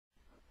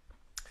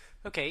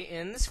Okay,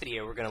 in this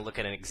video we're going to look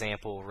at an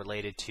example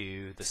related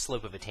to the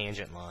slope of a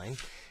tangent line,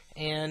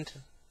 and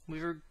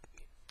we were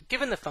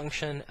given the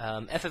function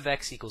f of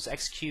x equals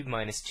x cubed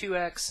minus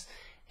 2x,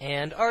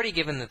 and already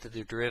given that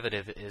the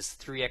derivative is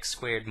 3x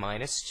squared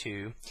minus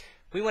 2,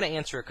 we want to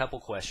answer a couple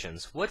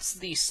questions. What's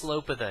the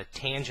slope of the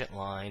tangent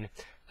line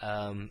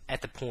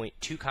at the point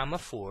 2,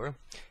 4,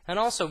 and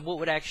also what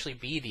would actually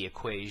be the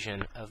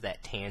equation of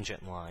that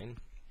tangent line?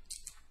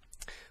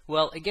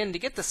 Well, again, to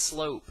get the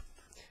slope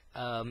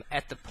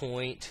at the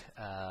point,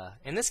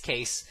 in this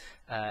case,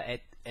 at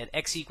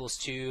x equals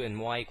 2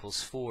 and y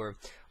equals 4,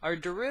 our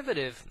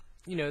derivative,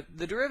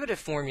 the derivative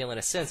formula, in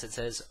a sense, it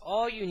says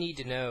all you need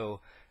to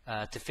know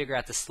to figure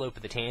out the slope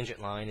of the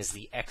tangent line is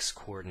the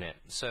x-coordinate.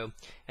 So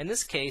in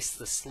this case,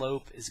 the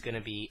slope is going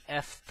to be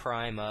f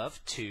prime of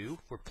 2.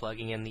 We're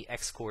plugging in the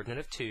x-coordinate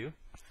of 2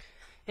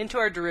 into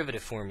our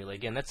derivative formula.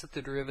 Again, that's what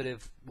the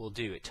derivative will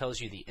do. It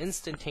tells you the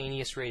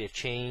instantaneous rate of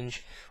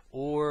change,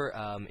 or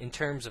in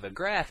terms of a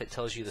graph, it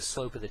tells you the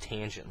slope of the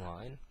tangent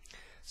line.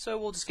 So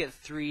we'll just get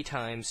 3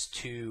 times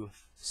 2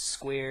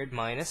 squared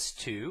minus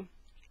 2.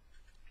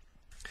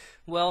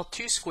 Well,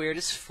 2 squared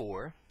is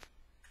 4.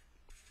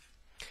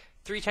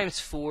 3 times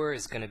 4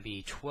 is going to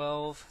be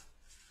 12.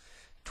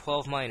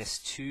 12 minus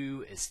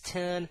 2 is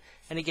 10.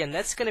 And again,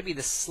 that's going to be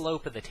the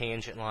slope of the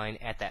tangent line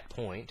at that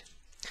point.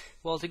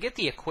 Well, to get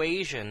the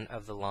equation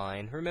of the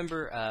line,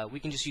 remember, we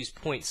can just use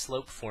point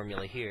slope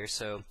formula here.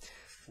 So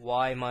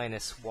y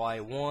minus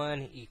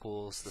y1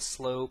 equals the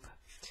slope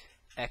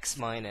x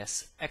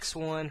minus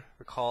x1.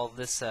 Recall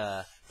this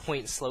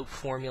point slope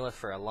formula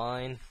for a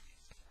line.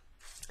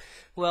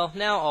 Well,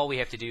 now all we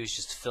have to do is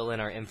just fill in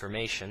our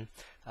information.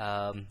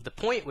 The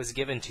point was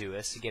given to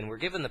us. Again, we're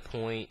given the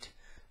point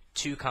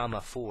 2,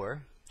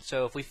 4.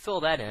 So if we fill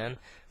that in,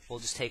 we'll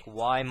just take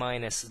y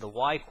minus the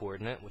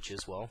y-coordinate, which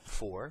is, well,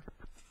 4,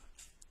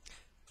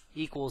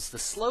 equals the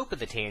slope of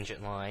the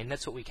tangent line.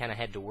 That's what we kind of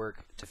had to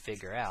work to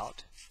figure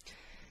out.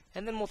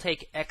 And then we'll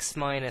take x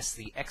minus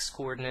the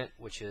x-coordinate,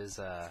 which is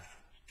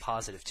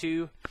positive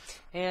 2.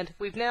 And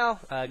we've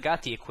now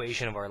got the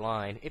equation of our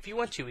line. If you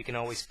want to, we can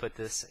always put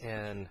this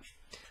in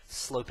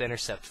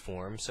slope-intercept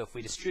form. So if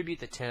we distribute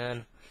the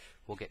 10,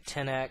 we'll get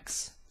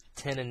 10x.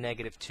 10 and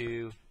negative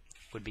 2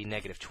 would be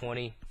negative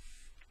 20.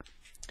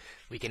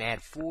 We can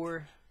add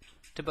 4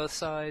 to both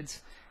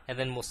sides, and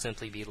then we'll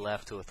simply be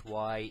left with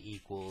y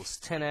equals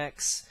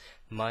 10x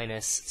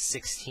minus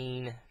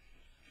 16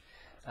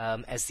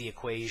 as the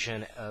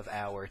equation of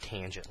our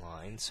tangent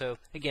line. So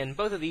again,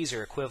 both of these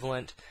are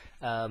equivalent.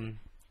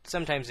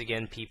 Sometimes,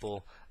 again,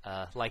 people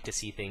like to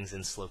see things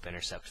in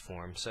slope-intercept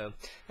form. So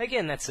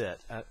again, that's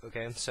it.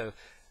 Okay, so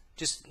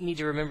just need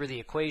to remember the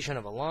equation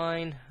of a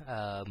line,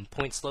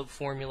 point-slope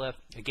formula.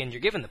 Again, you're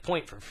given the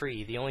point for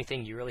free. The only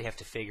thing you really have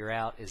to figure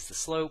out is the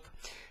slope.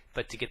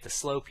 But to get the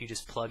slope, you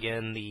just plug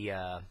in the,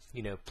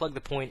 plug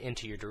the point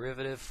into your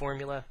derivative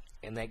formula,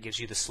 and that gives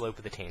you the slope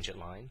of the tangent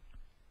line.